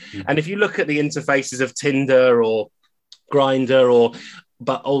today. Mm-hmm. And if you look at the interfaces of Tinder or Grindr,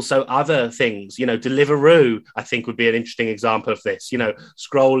 but also other things, you know, Deliveroo, I think would be an interesting example of this, you know,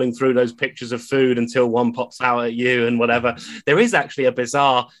 scrolling through those pictures of food until one pops out at you and whatever. There is actually a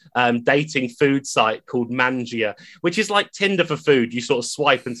bizarre dating food site called Mangia, which is like Tinder for food. You sort of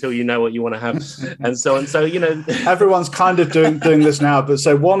swipe until you know what you want to have and so on. So, you know, everyone's kind of doing this now. But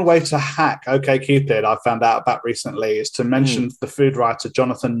so one way to hack OkCupid, I found out about recently, is to mention the food writer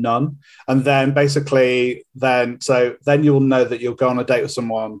Jonathan Nunn, and then basically then you'll know that you'll go on a date with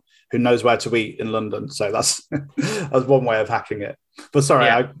someone who knows where to eat in London. So that's one way of hacking it. But sorry,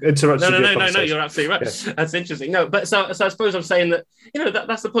 I interrupted you. No, you're absolutely right. Yeah. That's interesting. No, but so I suppose I'm saying that, you know,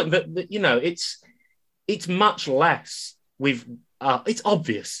 that's the point, that you know, it's much less it's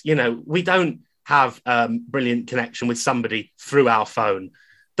obvious, you know, we don't have brilliant connection with somebody through our phone.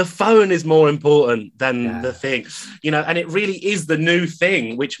 The phone is more important than the thing, you know, and it really is the new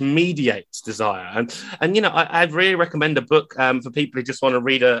thing which mediates desire. And you know, I'd really recommend a book for people who just want to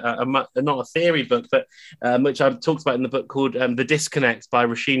read not a theory book, but which I've talked about in the book, called The Disconnect by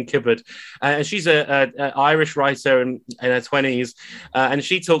Roisin Kibbard. And she's an Irish writer in her 20s, and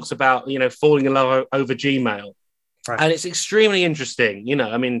she talks about, you know, falling in love over Gmail. Right. And it's extremely interesting, you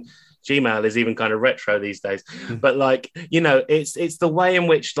know, I mean, Gmail is even kind of retro these days, but like, you know, it's the way in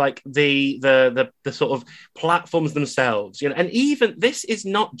which like the sort of platforms themselves, you know, and even this is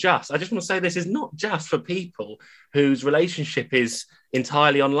not just, I just want to say this is not just for people whose relationship is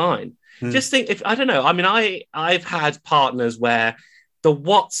entirely online. Just think, if I don't know, I mean, I've had partners where the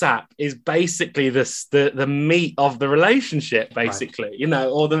WhatsApp is basically the meat of the relationship, basically, right. You know,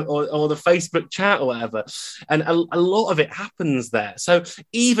 or the Facebook chat or whatever. And a lot of it happens there. So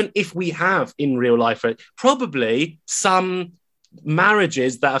even if we have in real life, probably some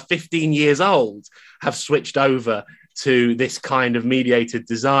marriages that are 15 years old have switched over to this kind of mediated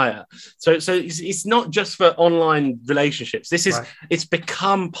desire. So it's not just for online relationships. This is, right. It's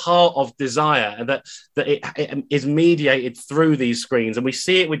become part of desire, and that it is mediated through these screens. And we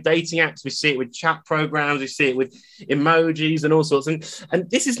see it with dating apps, we see it with chat programs, we see it with emojis and all sorts. And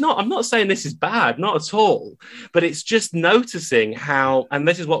this is not, I'm not saying this is bad, not at all, but it's just noticing how, and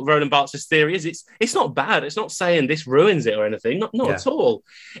this is what Roland Barthes' theory is, it's not bad. It's not saying this ruins it or anything, not at all.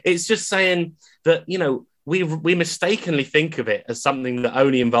 It's just saying that, you know, we mistakenly think of it as something that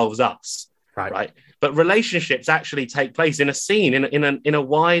only involves us, right? But relationships actually take place in a scene, in a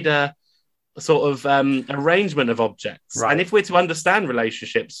wider sort of arrangement of objects. Right. And if we're to understand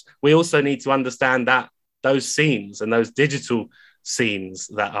relationships, we also need to understand that those scenes and those digital scenes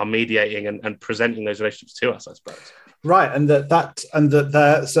that are mediating and presenting those relationships to us, I suppose. Right, and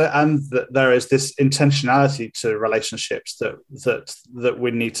that there is this intentionality to relationships that we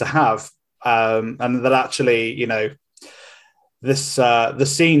need to have. And that actually, you know, this the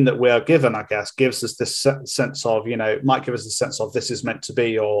scene that we are given, I guess, gives us this sense of, you know, might give us a sense of this is meant to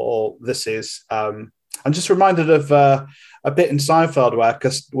be, or this is. I'm just reminded of a bit in Seinfeld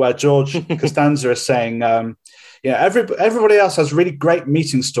where George Costanza is saying, everybody else has really great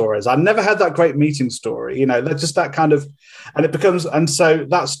meeting stories. I never had that great meeting story. You know, they're just that kind of, and so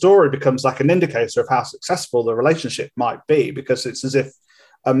that story becomes like an indicator of how successful the relationship might be, because it's as if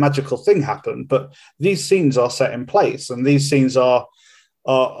a magical thing happened. But these scenes are set in place, and these scenes are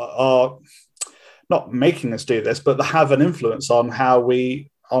not making us do this, but they have an influence on how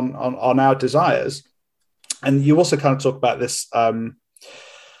we on our desires. And you also kind of talk about this,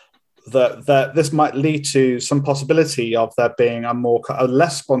 that this might lead to some possibility of there being a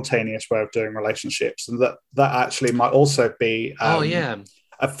less spontaneous way of doing relationships, and that actually might also be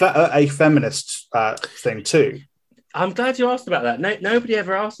a feminist thing too. I'm glad you asked about that. Nobody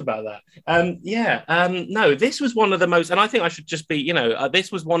ever asked about that. No, this was one of the most, and I think I should just be, you know,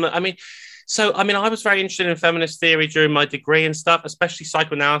 this was one. I mean, So, I mean, I was very interested in feminist theory during my degree and stuff, especially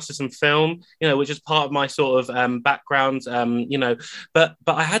psychoanalysis and film, which is part of my sort of background, but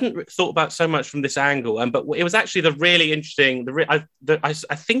I hadn't thought about so much from this angle. But it was actually the really interesting, I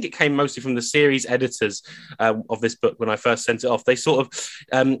think it came mostly from the series editors of this book when I first sent it off. They sort of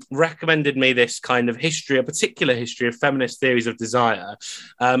recommended me this kind of history, a particular history of feminist theories of desire.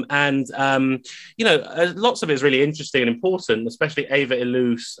 Lots of it is really interesting and important, especially Ava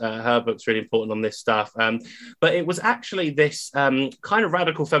Illouz, her book's really important on this stuff. But it was actually this kind of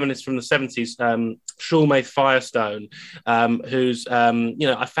radical feminist from the 70s, Shulmay Firestone, who's,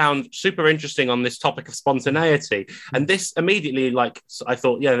 I found super interesting on this topic of spontaneity. And this immediately, I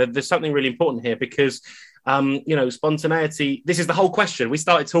thought, there's something really important here because spontaneity, this is the whole question. We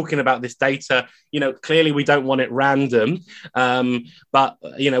started talking about this data, clearly we don't want it random, but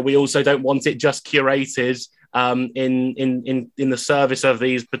we also don't want it just curated in the service of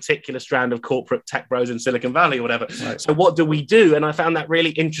these particular strand of corporate tech bros in Silicon Valley or whatever. Right. So what do we do? And I found that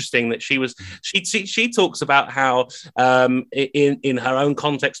really interesting that she talks about how in her own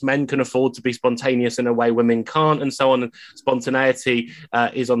context, men can afford to be spontaneous in a way women can't, and so on. And spontaneity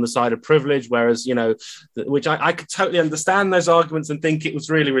is on the side of privilege, whereas, which I could totally understand those arguments and think it was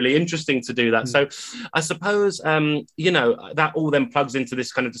really, really interesting to do that. So I suppose, that all then plugs into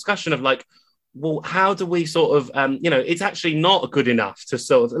this kind of discussion of well, how do we sort of, it's actually not good enough to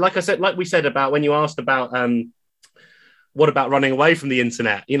sort of, like we said about when you asked about, what about running away from the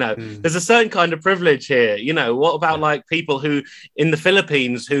internet? There's a certain kind of privilege here. What about people who in the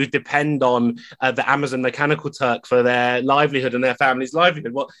Philippines who depend on the Amazon Mechanical Turk for their livelihood and their family's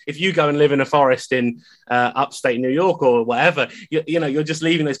livelihood? What if you go and live in a forest in upstate New York or whatever? You're just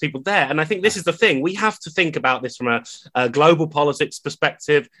leaving those people there. And I think this is the thing. We have to think about this from a global politics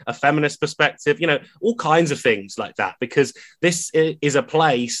perspective, a feminist perspective, all kinds of things like that, because this is a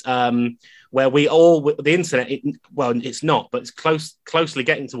place where the internet, it's not, but it's closely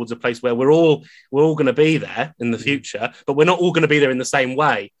getting towards a place where we're all going to be there in the future, but we're not all going to be there in the same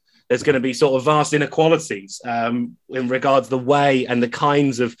way. There's going to be sort of vast inequalities in regards to the way and the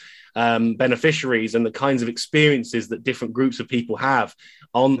kinds of beneficiaries and the kinds of experiences that different groups of people have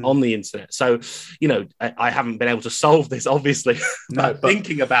on the internet. So, I haven't been able to solve this, obviously, but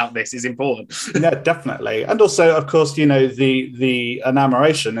thinking about this is important. Yeah, definitely. And also, of course, the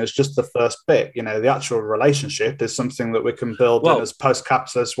enamoration is just the first bit. The actual relationship is something that we can build in as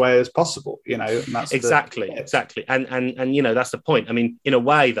post-capitalist way as possible, and that's exactly. And that's the point. I mean, in a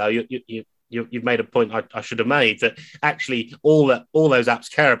way, though, you've made a point I should have made, that actually all those apps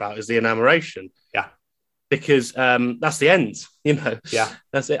care about is the enamoration. Yeah. Because that's the end, Yeah.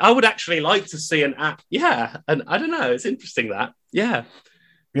 That's it. I would actually like to see an app. Yeah. And I don't know. It's interesting that. Yeah.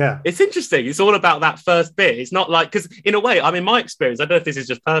 Yeah. It's interesting. It's all about that first bit. It's not because in a way, I mean, my experience, I don't know if this is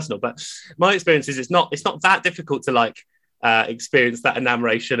just personal, but my experience is it's not that difficult to experience that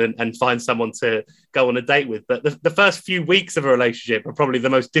enamoration and find someone to go on a date with. But the first few weeks of a relationship are probably the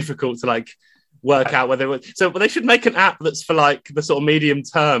most difficult to work out whether it so. But they should make an app that's for the sort of medium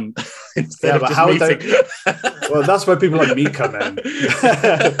term instead of just meeting. Well, that's where people like me come in.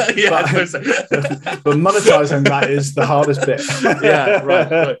 Yeah, but monetizing that is the hardest bit. Yeah,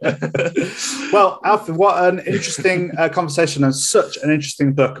 right. Well, Alfie, what an interesting conversation and such an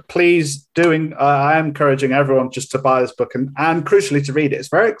interesting book. Please I am encouraging everyone just to buy this book and crucially to read it. It's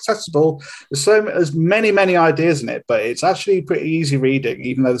very accessible. There's many ideas in it, but it's actually pretty easy reading,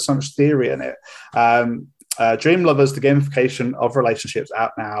 even though there's so much theory in it. Dream Lovers, the gamification of relationships,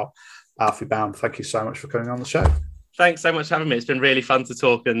 out now. Alfie Bown, thank you so much for coming on the show. Thanks so much for having me. It's been really fun to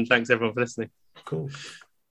talk, and thanks everyone for listening. Cool.